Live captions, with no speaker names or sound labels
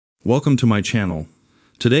Welcome to my channel.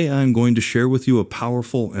 Today I am going to share with you a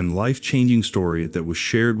powerful and life-changing story that was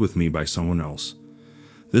shared with me by someone else.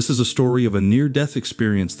 This is a story of a near-death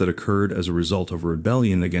experience that occurred as a result of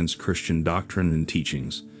rebellion against Christian doctrine and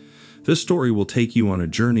teachings. This story will take you on a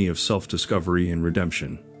journey of self-discovery and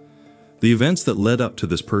redemption. The events that led up to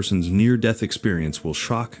this person's near-death experience will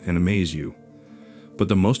shock and amaze you. But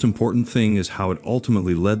the most important thing is how it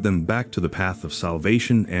ultimately led them back to the path of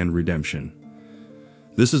salvation and redemption.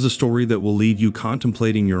 This is a story that will leave you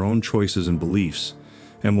contemplating your own choices and beliefs,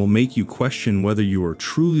 and will make you question whether you are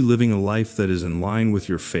truly living a life that is in line with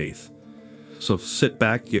your faith. So sit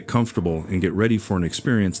back, get comfortable, and get ready for an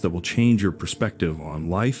experience that will change your perspective on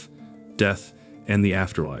life, death, and the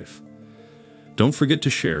afterlife. Don't forget to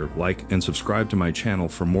share, like, and subscribe to my channel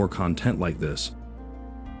for more content like this.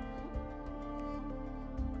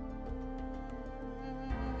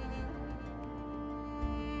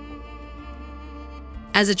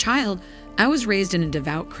 As a child, I was raised in a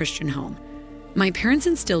devout Christian home. My parents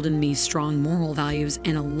instilled in me strong moral values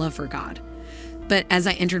and a love for God. But as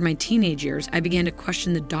I entered my teenage years, I began to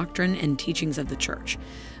question the doctrine and teachings of the church.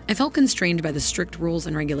 I felt constrained by the strict rules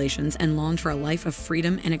and regulations and longed for a life of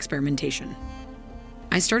freedom and experimentation.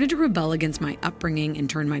 I started to rebel against my upbringing and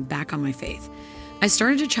turn my back on my faith. I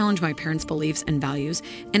started to challenge my parents' beliefs and values,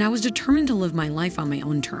 and I was determined to live my life on my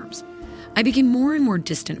own terms. I became more and more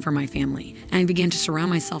distant from my family, and I began to surround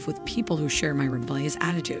myself with people who shared my rebellious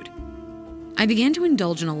attitude. I began to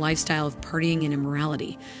indulge in a lifestyle of partying and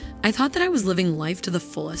immorality. I thought that I was living life to the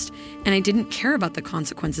fullest, and I didn't care about the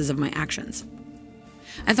consequences of my actions.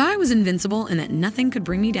 I thought I was invincible and that nothing could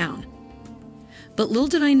bring me down. But little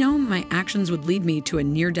did I know my actions would lead me to a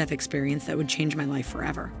near-death experience that would change my life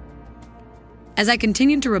forever. As I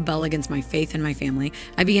continued to rebel against my faith and my family,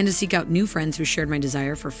 I began to seek out new friends who shared my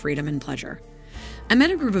desire for freedom and pleasure. I met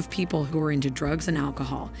a group of people who were into drugs and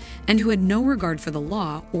alcohol, and who had no regard for the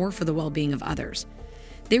law or for the well-being of others.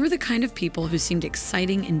 They were the kind of people who seemed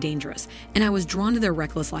exciting and dangerous, and I was drawn to their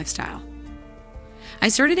reckless lifestyle. I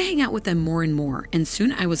started to hang out with them more and more, and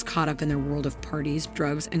soon I was caught up in their world of parties,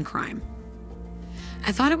 drugs, and crime.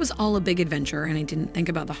 I thought it was all a big adventure, and I didn't think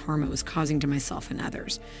about the harm it was causing to myself and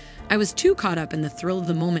others. I was too caught up in the thrill of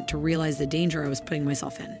the moment to realize the danger I was putting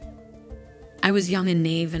myself in. I was young and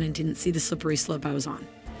naive, and I didn't see the slippery slope I was on.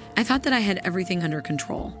 I thought that I had everything under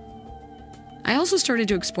control. I also started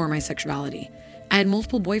to explore my sexuality. I had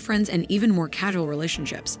multiple boyfriends and even more casual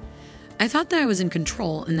relationships. I thought that I was in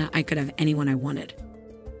control and that I could have anyone I wanted.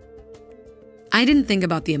 I didn't think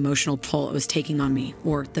about the emotional toll it was taking on me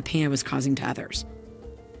or the pain I was causing to others.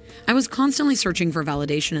 I was constantly searching for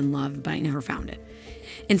validation and love, but I never found it.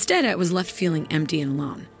 Instead, I was left feeling empty and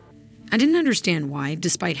alone. I didn't understand why,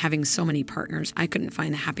 despite having so many partners, I couldn't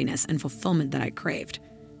find the happiness and fulfillment that I craved.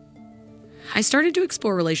 I started to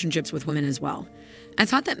explore relationships with women as well. I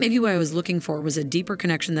thought that maybe what I was looking for was a deeper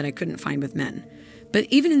connection that I couldn't find with men. But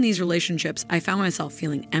even in these relationships, I found myself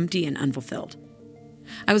feeling empty and unfulfilled.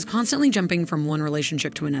 I was constantly jumping from one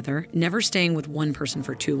relationship to another, never staying with one person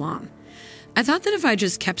for too long. I thought that if I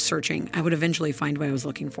just kept searching, I would eventually find what I was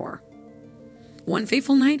looking for. One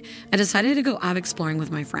fateful night, I decided to go out exploring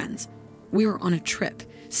with my friends. We were on a trip,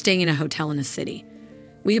 staying in a hotel in a city.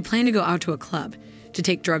 We had planned to go out to a club, to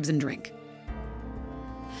take drugs and drink.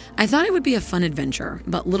 I thought it would be a fun adventure,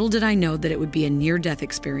 but little did I know that it would be a near-death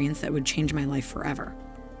experience that would change my life forever.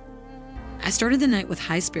 I started the night with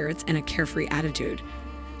high spirits and a carefree attitude.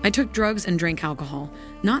 I took drugs and drank alcohol,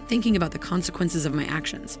 not thinking about the consequences of my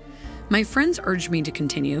actions. My friends urged me to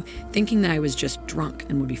continue, thinking that I was just drunk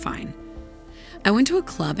and would be fine. I went to a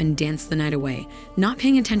club and danced the night away, not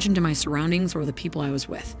paying attention to my surroundings or the people I was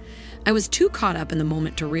with. I was too caught up in the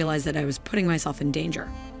moment to realize that I was putting myself in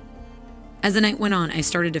danger. As the night went on, I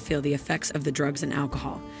started to feel the effects of the drugs and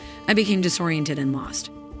alcohol. I became disoriented and lost.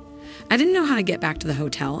 I didn't know how to get back to the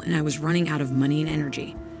hotel, and I was running out of money and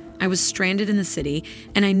energy. I was stranded in the city,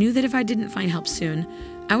 and I knew that if I didn't find help soon,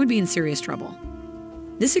 I would be in serious trouble.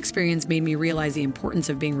 This experience made me realize the importance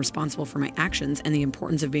of being responsible for my actions and the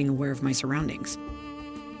importance of being aware of my surroundings.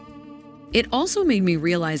 It also made me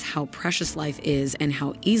realize how precious life is and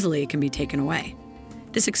how easily it can be taken away.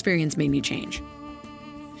 This experience made me change.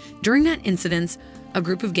 During that incident, a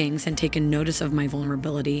group of gangs had taken notice of my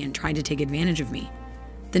vulnerability and tried to take advantage of me.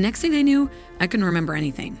 The next thing I knew, I couldn't remember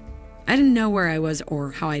anything. I didn't know where I was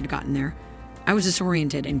or how I had gotten there. I was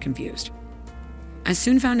disoriented and confused. I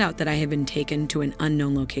soon found out that I had been taken to an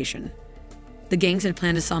unknown location. The gangs had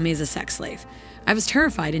planned to sell me as a sex slave. I was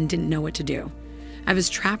terrified and didn't know what to do. I was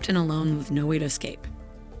trapped and alone with no way to escape.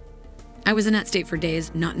 I was in that state for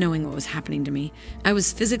days, not knowing what was happening to me. I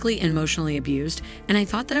was physically and emotionally abused, and I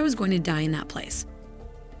thought that I was going to die in that place.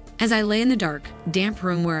 As I lay in the dark, damp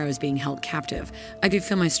room where I was being held captive, I could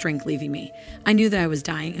feel my strength leaving me. I knew that I was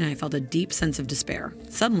dying, and I felt a deep sense of despair.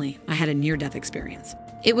 Suddenly, I had a near-death experience.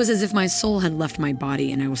 It was as if my soul had left my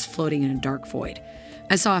body and I was floating in a dark void.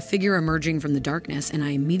 I saw a figure emerging from the darkness, and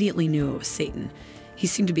I immediately knew it was Satan. He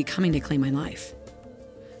seemed to be coming to claim my life.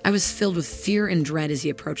 I was filled with fear and dread as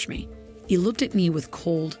he approached me. He looked at me with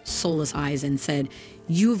cold, soulless eyes and said,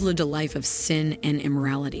 "You have lived a life of sin and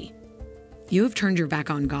immorality. You have turned your back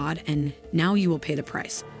on God, and now you will pay the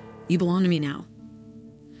price. You belong to me now."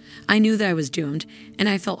 I knew that I was doomed, and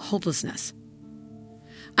I felt hopelessness.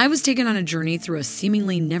 I was taken on a journey through a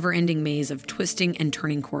seemingly never-ending maze of twisting and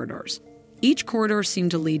turning corridors. Each corridor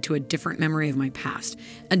seemed to lead to a different memory of my past,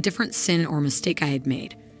 a different sin or mistake I had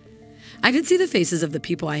made. I could see the faces of the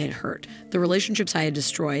people I had hurt, the relationships I had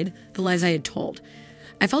destroyed, the lies I had told.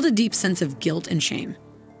 I felt a deep sense of guilt and shame.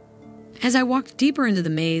 As I walked deeper into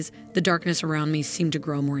the maze, the darkness around me seemed to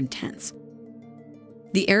grow more intense.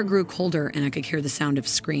 The air grew colder, and I could hear the sound of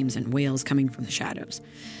screams and wails coming from the shadows.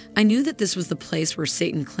 I knew that this was the place where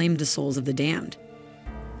Satan claimed the souls of the damned.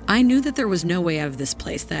 I knew that there was no way out of this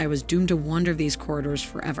place, that I was doomed to wander these corridors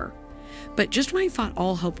forever. But just when I thought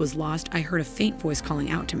all hope was lost, I heard a faint voice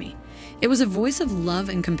calling out to me. It was a voice of love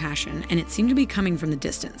and compassion, and it seemed to be coming from the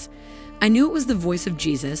distance. I knew it was the voice of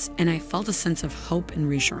Jesus, and I felt a sense of hope and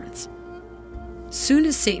reassurance. Soon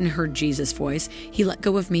as Satan heard Jesus' voice, he let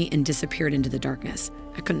go of me and disappeared into the darkness.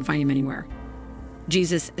 I couldn't find him anywhere.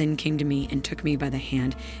 Jesus then came to me and took me by the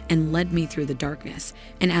hand and led me through the darkness,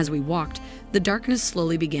 and as we walked, the darkness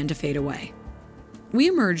slowly began to fade away. We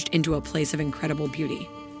emerged into a place of incredible beauty.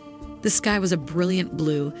 The sky was a brilliant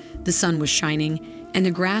blue, the sun was shining, and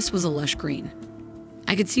the grass was a lush green.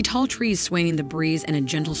 I could see tall trees swaying in the breeze and a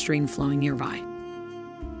gentle stream flowing nearby.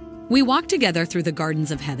 We walked together through the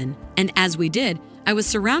gardens of heaven, and as we did, I was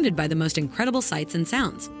surrounded by the most incredible sights and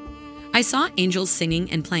sounds. I saw angels singing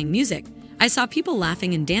and playing music, I saw people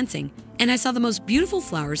laughing and dancing, and I saw the most beautiful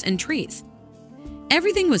flowers and trees.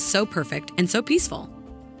 Everything was so perfect and so peaceful.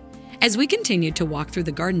 As we continued to walk through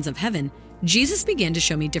the gardens of heaven, Jesus began to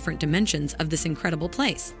show me different dimensions of this incredible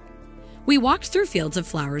place. We walked through fields of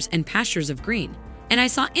flowers and pastures of green, and I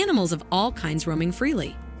saw animals of all kinds roaming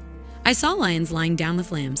freely. I saw lions lying down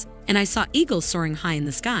with lambs, and I saw eagles soaring high in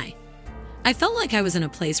the sky. I felt like I was in a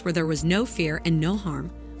place where there was no fear and no harm,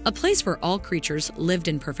 a place where all creatures lived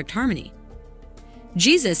in perfect harmony.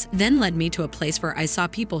 Jesus then led me to a place where I saw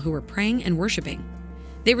people who were praying and worshiping.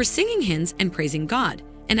 They were singing hymns and praising God,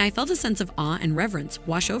 and I felt a sense of awe and reverence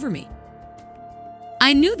wash over me.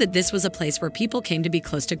 I knew that this was a place where people came to be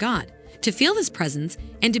close to God, to feel His presence,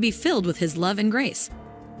 and to be filled with His love and grace.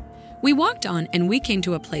 We walked on, and we came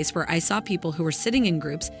to a place where I saw people who were sitting in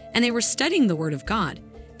groups, and they were studying the Word of God.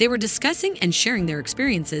 They were discussing and sharing their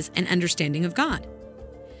experiences and understanding of God.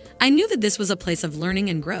 I knew that this was a place of learning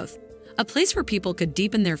and growth, a place where people could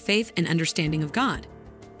deepen their faith and understanding of God.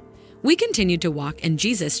 We continued to walk, and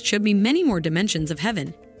Jesus showed me many more dimensions of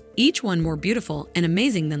heaven, each one more beautiful and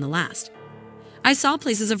amazing than the last. I saw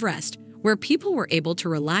places of rest, where people were able to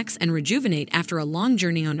relax and rejuvenate after a long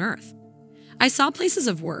journey on earth. I saw places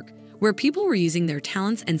of work, where people were using their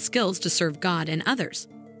talents and skills to serve God and others.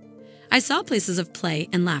 I saw places of play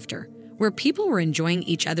and laughter, where people were enjoying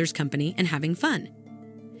each other's company and having fun.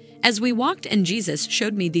 As we walked and Jesus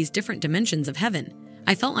showed me these different dimensions of heaven,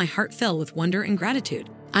 I felt my heart fill with wonder and gratitude.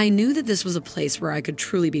 I knew that this was a place where I could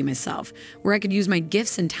truly be myself, where I could use my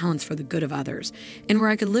gifts and talents for the good of others, and where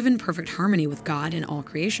I could live in perfect harmony with God and all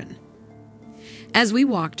creation. As we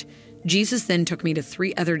walked, Jesus then took me to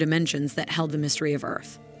 3 other dimensions that held the mystery of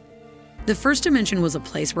earth. The first dimension was a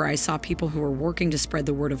place where I saw people who were working to spread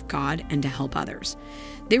the word of God and to help others.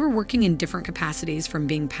 They were working in different capacities, from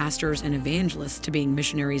being pastors and evangelists to being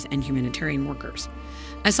missionaries and humanitarian workers.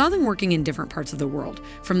 I saw them working in different parts of the world,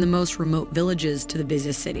 from the most remote villages to the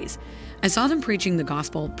busiest cities. I saw them preaching the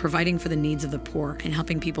gospel, providing for the needs of the poor, and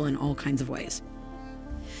helping people in all kinds of ways.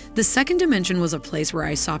 The second dimension was a place where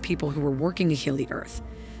I saw people who were working to heal the earth.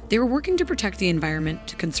 They were working to protect the environment,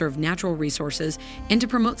 to conserve natural resources, and to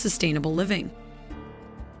promote sustainable living.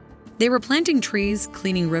 They were planting trees,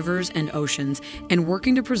 cleaning rivers and oceans, and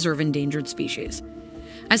working to preserve endangered species.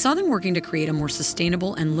 I saw them working to create a more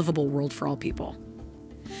sustainable and livable world for all people.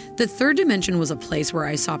 The third dimension was a place where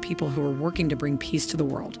I saw people who were working to bring peace to the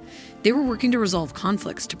world. They were working to resolve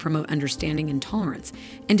conflicts, to promote understanding and tolerance,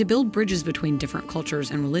 and to build bridges between different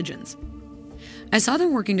cultures and religions. I saw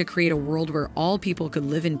them working to create a world where all people could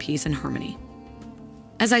live in peace and harmony.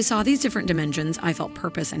 As I saw these different dimensions, I felt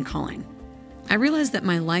purpose and calling. I realized that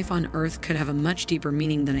my life on earth could have a much deeper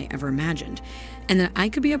meaning than I ever imagined, and that I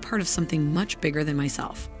could be a part of something much bigger than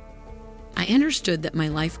myself. I understood that my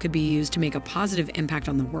life could be used to make a positive impact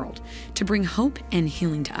on the world, to bring hope and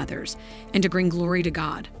healing to others, and to bring glory to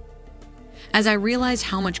God. As I realized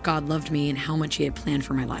how much God loved me and how much He had planned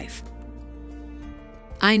for my life,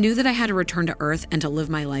 I knew that I had to return to earth and to live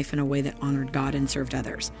my life in a way that honored God and served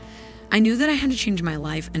others. I knew that I had to change my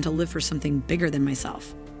life and to live for something bigger than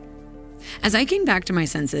myself. As I came back to my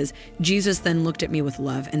senses, Jesus then looked at me with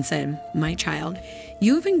love and said, "My child,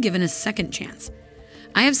 you have been given a second chance.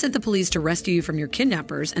 I have sent the police to rescue you from your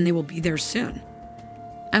kidnappers, and they will be there soon.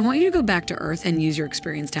 I want you to go back to earth and use your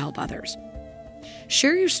experience to help others.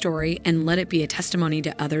 Share your story and let it be a testimony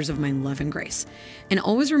to others of my love and grace. And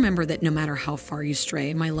always remember that no matter how far you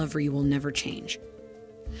stray, my love for you will never change."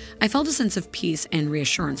 I felt a sense of peace and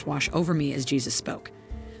reassurance wash over me as Jesus spoke.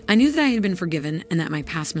 I knew that I had been forgiven and that my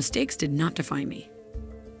past mistakes did not define me.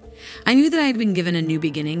 I knew that I had been given a new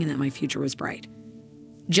beginning and that my future was bright.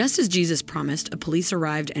 Just as Jesus promised, police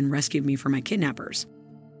arrived and rescued me from my kidnappers.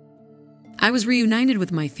 I was reunited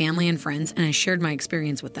with my family and friends, and I shared my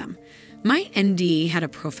experience with them. My NDE had a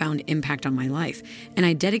profound impact on my life, and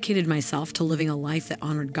I dedicated myself to living a life that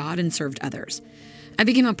honored God and served others. I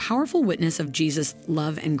became a powerful witness of Jesus'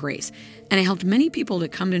 love and grace, and I helped many people to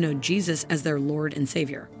come to know Jesus as their Lord and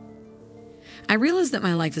Savior. I realized that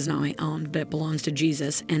my life is not my own, but it belongs to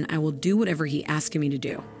Jesus, and I will do whatever He asks me to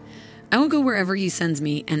do. I will go wherever He sends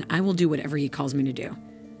me, and I will do whatever He calls me to do.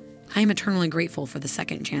 I am eternally grateful for the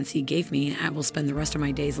second chance He gave me, and I will spend the rest of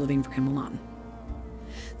my days living for Him alone.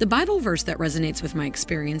 The Bible verse that resonates with my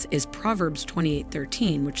experience is Proverbs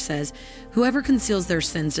 28:13, which says, "Whoever conceals their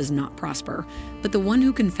sins does not prosper, but the one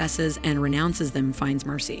who confesses and renounces them finds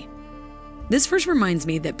mercy." This verse reminds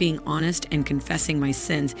me that being honest and confessing my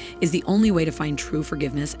sins is the only way to find true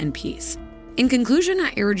forgiveness and peace. In conclusion,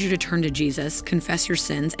 I urge you to turn to Jesus, confess your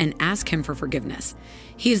sins, and ask Him for forgiveness.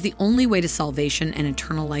 He is the only way to salvation and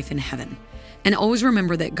eternal life in heaven. And always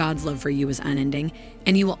remember that God's love for you is unending,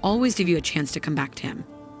 and He will always give you a chance to come back to Him.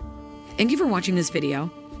 Thank you for watching this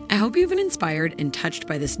video. I hope you've been inspired and touched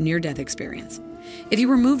by this near-death experience. If you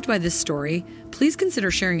were moved by this story, please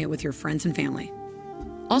consider sharing it with your friends and family.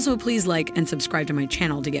 Also, please like and subscribe to my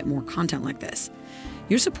channel to get more content like this.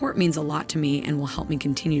 Your support means a lot to me and will help me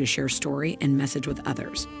continue to share story and message with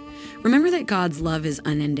others. Remember that God's love is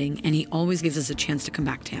unending and He always gives us a chance to come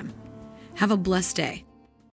back to Him. Have a blessed day.